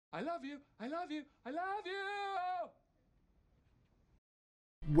I love you. I love you. I love you.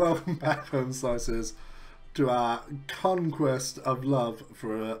 Welcome back, home slices, to our conquest of love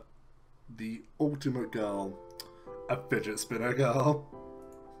for the ultimate girl, a fidget spinner girl.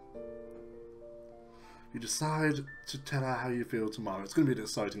 You decide to tell her how you feel tomorrow. It's going to be an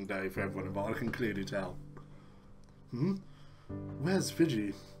exciting day for everyone involved, I can clearly tell. Where's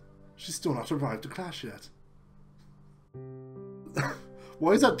Fidget? She's still not arrived to class yet.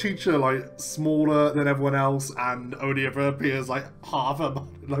 Why is that teacher, like, smaller than everyone else and only ever appears, like, half her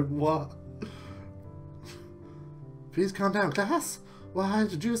body? Like, what? Please calm down, class. Well, I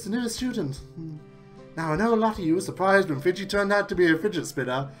introduced the newest student. Now, I know a lot of you were surprised when Fidget turned out to be a fidget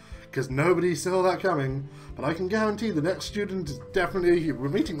spinner, because nobody saw that coming, but I can guarantee the next student is definitely... We're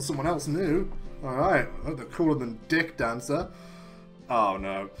meeting someone else new. Alright, they're cooler than Dick Dancer. Oh,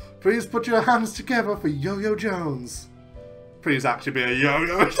 no. Please put your hands together for Yo-Yo Jones. Please actually be a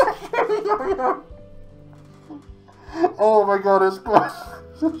yo-yo. Oh my god, it's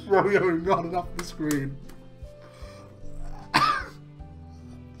yo-yoing on and off the screen.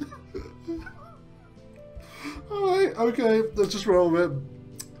 Alright, okay, let's just roll with it.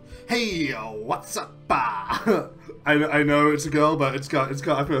 Hey, what's up? I know it's a girl, but I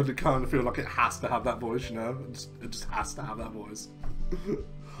kind of feel like it has to have that voice, you know? It just has to have that voice.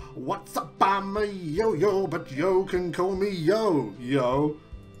 What's up, I'm a yo-yo, but yo can call me yo.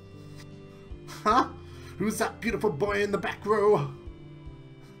 Huh? Who's that beautiful boy in the back row?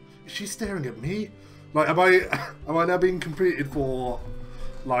 Is she staring at me? Like, am I now being completed for,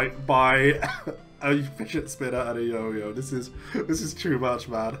 like, by a fidget spinner and a yo-yo? This is too much,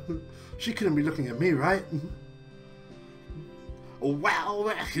 man. She couldn't be looking at me, right?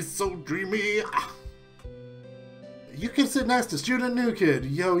 Wow, he's so dreamy. You can sit next to student new kid.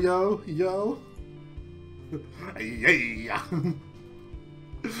 Yo. Yeah.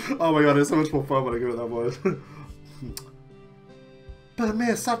 Oh my god, it's so much more fun when I go with that voice. But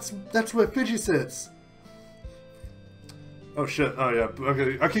miss, that's where Fidget sits. Oh shit, oh yeah,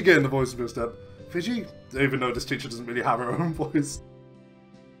 okay, I keep getting the voice mixed up. Fidget? Even though this teacher doesn't really have her own voice.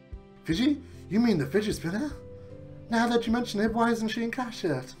 Fidget? You mean the fidget spinner? Now that you mention it, why isn't she in class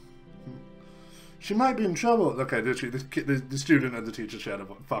yet? She might be in trouble. Okay, the student and the teacher shared a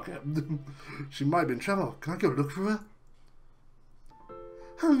voice. Fuck it. She might be in trouble. Can I go look for her?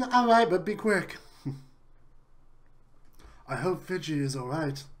 Alright, but be quick. I hope Fidget is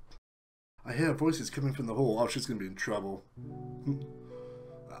alright. I hear voices coming from the hall. Oh, she's gonna be in trouble.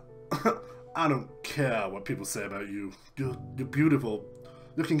 I don't care what people say about you. You're beautiful.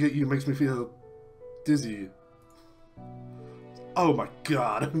 Looking at you makes me feel dizzy. Oh my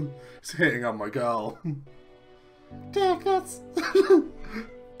god. He's hitting on my girl. Dick, that's...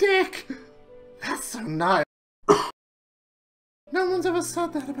 Dick! That's so nice. No one's ever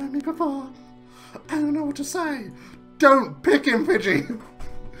said that about me before. I don't know what to say. Don't pick him, Fidget!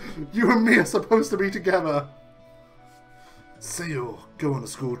 You and me are supposed to be together. Say you'll go on a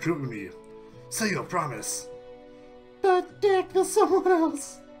school trip with me. Say you'll promise. But Dick, there's someone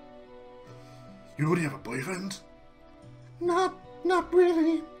else. You already have a boyfriend? Not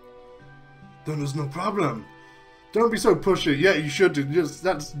really. Then there's no problem. Don't be so pushy. Yeah, you should do.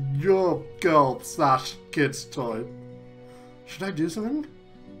 That's your girl / kid's toy. Should I do something?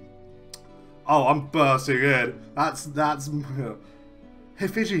 Oh, I'm bursting in. That's. Hey,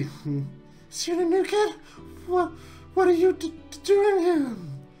 Fidget. Student new kid? What are you doing here?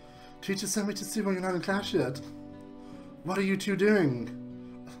 Teacher sent me to see why you're not in class yet. What are you two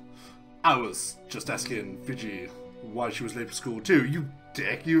doing? I was just asking Fidget why she was late for school too. You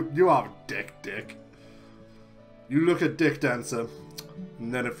dick. You are a dick. You look at Dick Dancer,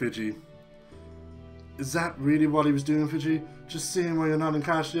 and then at Fidget. Is that really what he was doing, Fidget? Just seeing why you're not in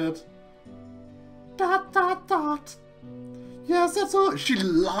class yet? Dot. Yes, that's all. She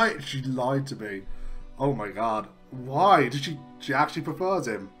lied to me. Oh my god. Why? She actually prefers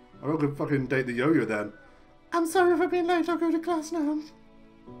him. I'm not gonna fucking date the yo-yo then. I'm sorry for being late. I'll go to class now.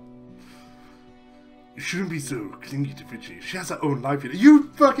 You shouldn't be so clingy to Fidget. She has her own life. You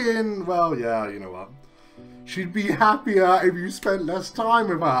fucking... Well, yeah, you know what. She'd be happier if you spent less time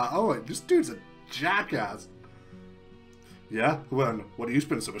with her. Oh, this dude's a jackass. Yeah? When? What do you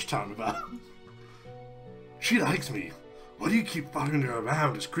spend so much time with her? She likes me. Why do you keep following her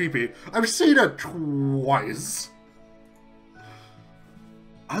around? It's creepy. I've seen her twice.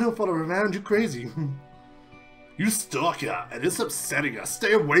 I don't follow her around. You're crazy. You stalk her, and it's upsetting her.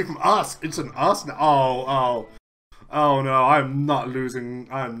 Stay away from us. It's an us now. Oh no, I'm not losing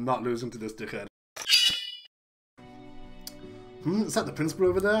to this dickhead. Is that the principal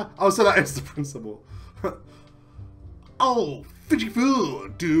over there? Oh, so that is the principal. Oh, Fidget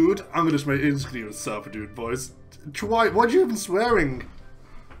food, dude. I'm gonna just make instantly with surfer dude voice. Why are you even swearing?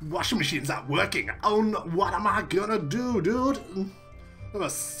 Washing machine's not working. Oh no, what am I gonna do, dude? I'm a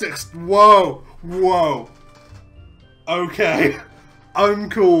sixth. Whoa, whoa. Okay, I'm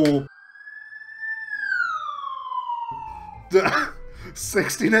cool.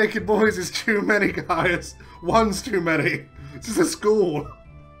 60 naked boys is too many, guys. One's too many. This is a school.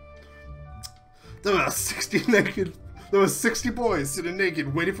 There were 60 boys sitting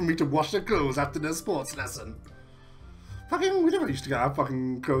naked waiting for me to wash their clothes after their sports lesson. Fucking, we never used to get our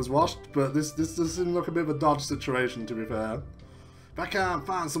fucking clothes washed, but this does seem like a bit of a dodge situation, to be fair. If I can't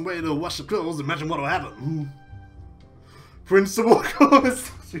find some way to wash the clothes, imagine what'll happen. Principal clothes.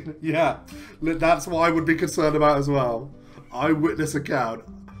 Yeah, that's what I would be concerned about as well. Eyewitness account.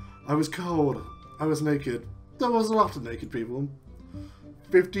 I was cold. I was naked. There was a lot of naked people.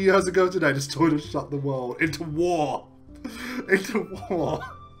 50 years ago today, this toilet shut the world into war. Into war.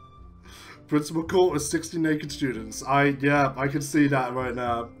 Principal caught with 60 naked students. Yeah, I can see that right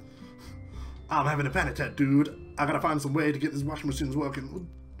now. I'm having a panic attack, dude. I gotta find some way to get this washing machines working.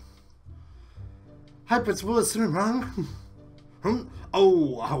 Hi, Principal, is something wrong?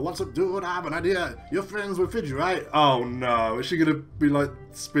 Oh, what's up, dude? I have an idea. You're friends with Fidget, right? Oh no, is she gonna be like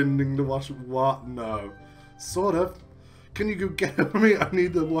spinning the washing? What? No. Sort of. Can you go get it for me? I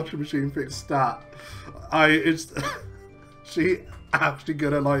need the washing machine fixed stat. She actually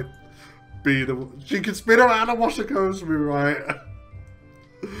gonna like be the. She can spin around and wash the clothes for me, right?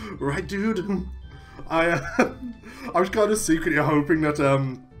 Right, dude. I was kind of secretly hoping that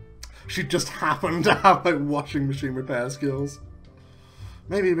she just happened to have like washing machine repair skills.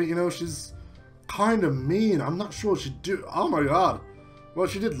 Maybe, but you know, she's kind of mean. I'm not sure she'd do. Oh my god. Well,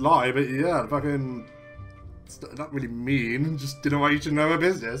 she did lie, but yeah, fucking. Not really mean. Just didn't want you to know her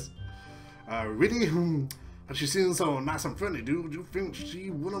business. Really? But she seems so nice and friendly, dude. You think she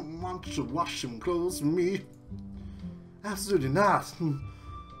wouldn't want to wash some clothes for me? Absolutely not.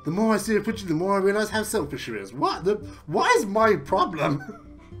 The more I see her picture, the more I realize how selfish she is. What? What is my problem?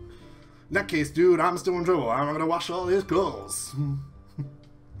 In that case, dude, I'm still in trouble. I'm gonna wash all these clothes.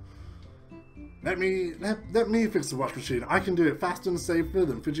 Let me fix the wash machine. I can do it faster and safer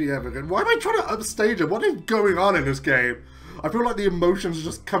than Fidget ever could. Why am I trying to upstage her? What is going on in this game? I feel like the emotions are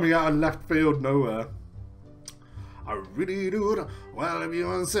just coming out of left field nowhere. I really do. Well, if you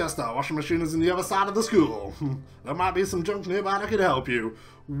insist, our washing machine is in the other side of the school. There might be some junk nearby that could help you.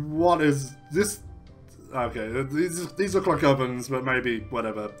 What is this? Okay, these look like ovens, but maybe,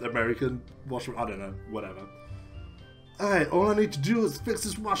 whatever. American washing, I don't know, whatever. Alright, all I need to do is fix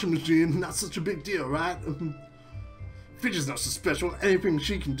this washing machine. Not such a big deal, right? Fidget's not so special. Anything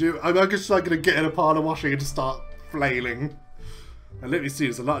she can do. I'm just like gonna get in a pile of washing and just start flailing. And let me see,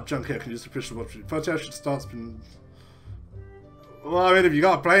 there's a lot of junk here. Can use the push the washing machine. First, I should start spinning. Well, I mean, if you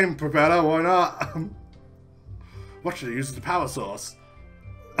got a plane propeller, why not? What should I use as the power source?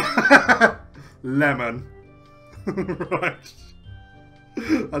 Lemon. Right.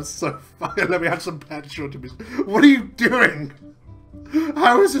 That's so fucking. Let me have some petrol to be. What are you doing?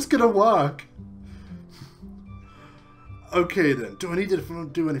 How is this gonna work? Okay then. Do I need to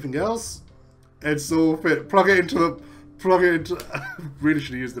do anything else? It's all fit. Plug it into. Really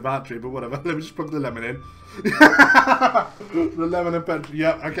should have used the battery, but whatever. Let me just plug the lemon in. The lemon and petrol.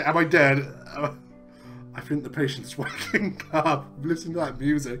 Yeah. Okay. Am I dead? I think the patient's waking up. Listen to that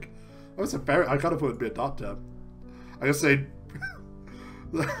music. Oh, it's a very. I gotta put it be a doctor. I guess they.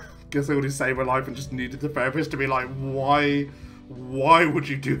 Guess they already saved my life and just needed the therapist to be like, why would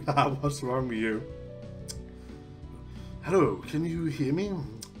you do that? What's wrong with you? Hello, can you hear me?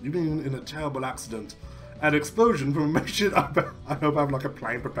 You've been in a terrible accident. An explosion from a machine. I hope I have like a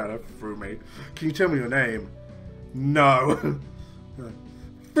plane propeller through me. Can you tell me your name? No.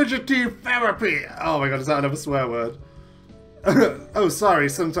 Fidgety therapy. Oh my god, is that another swear word? Oh, sorry.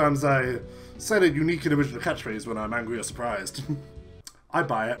 Sometimes I say a unique and original catchphrase when I'm angry or surprised. I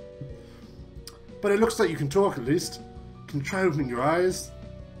buy it. But it looks like you can talk at least. Can you try opening your eyes?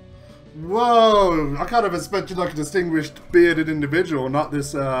 Whoa! I kind of expected like a distinguished bearded individual, not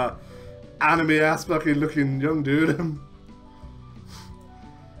this anime-ass fucking looking young dude.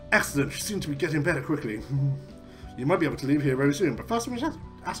 Excellent, you seem to be getting better quickly. You might be able to leave here very soon, but first I'm going to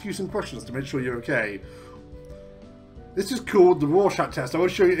ask you some questions to make sure you're okay. This is called the Rorschach test. I will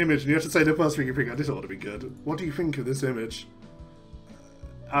show you an image and you have to say the first thing you think. This ought to be good. What do you think of this image?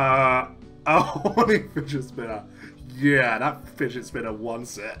 A horny fidget spinner. Yeah, that fidget spinner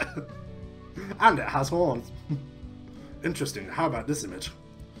wants it. And it has horns. Interesting. How about this image?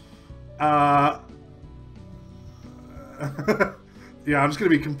 Yeah, I'm just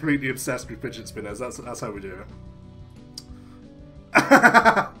going to be completely obsessed with fidget spinners. That's how we do it.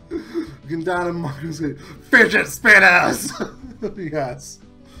 Looking down at Michael's fidget spinners! Yes.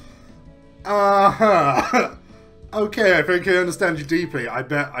 Okay, I think I understand you deeply. I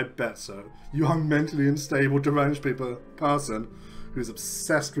bet so. You are a mentally unstable, deranged person who's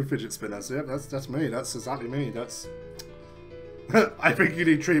obsessed with fidget spinners. Yep, that's me. That's exactly me. That's... I think you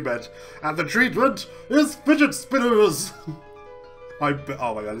need treatment. And the treatment is fidget spinners! Oh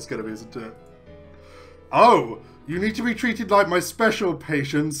my god, it's gonna be, isn't it? Oh, you need to be treated like my special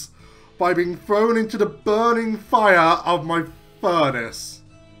patients by being thrown into the burning fire of my furnace.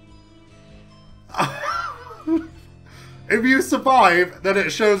 If you survive, then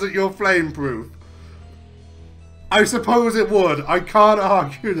it shows that you're flame-proof. I suppose it would. I can't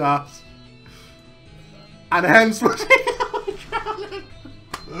argue that. And hence...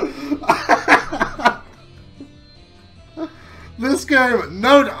 This game...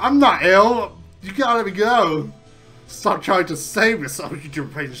 No, I'm not ill. You can't let me go. Stop trying to save yourself, you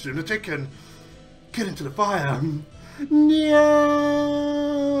deranged lunatic, and get into the fire. No!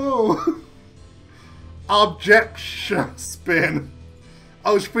 Objection, Spin.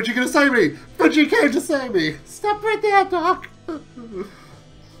 Oh, is Fidget gonna save me? Fidget came to save me. Stop right there, Doc. The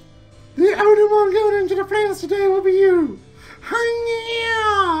only one going into the flames today will be you.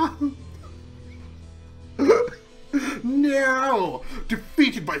 No!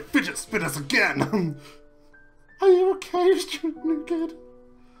 Defeated by fidget spinners again. Are you okay, new kid?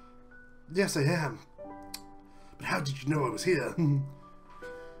 Yes, I am. But how did you know I was here?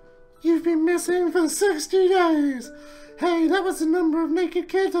 You've been missing for 60 days! Hey, that was the number of naked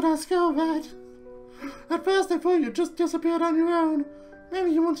kids that I scored at. At first I thought you just disappeared on your own.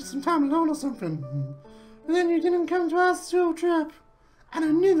 Maybe you wanted some time alone or something. But then you didn't come to our school trip. And I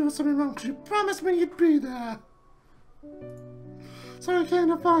knew there was something wrong because you promised me you'd be there. So I came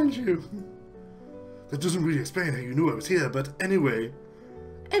to find you. That doesn't really explain how you knew I was here, but anyway.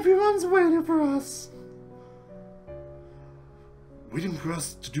 Everyone's waiting for us. Waiting for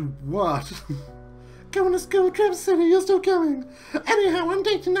us to do what? Going to school trip city, you're still coming. Anyhow, I'm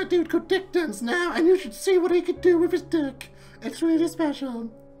dating that dude called Dick Dance now, and you should see what he could do with his dick. It's really special.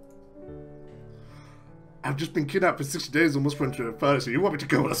 I've just been kidnapped for 60 days, almost went to a furnace. You want me to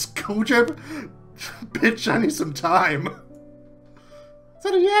go on a school trip? Bitch, I need some time. Is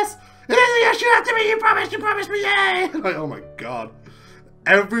that a yes? It is a yes, you have to be, you promised me, yay! Like, oh my god.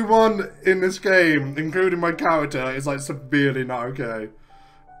 Everyone in this game, including my character, is like severely not okay.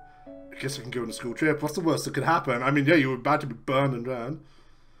 I guess I can go on a school trip. What's the worst that could happen? I mean, yeah, you were about to be burned and drowned.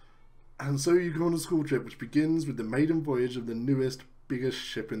 And so you go on a school trip, which begins with the maiden voyage of the newest, biggest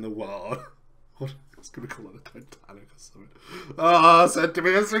ship in the world. What? It's gonna be called a Titanic or something. Ah, said to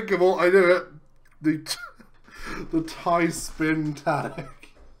me unsinkable. I knew it. The Tie Spin Tanic.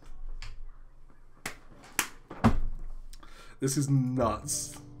 This is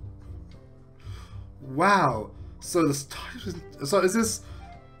nuts. Wow. So this so is this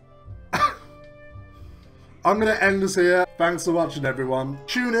I'm gonna end this here. Thanks for watching, everyone.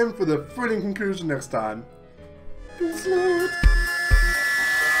 Tune in for the thrilling conclusion next time.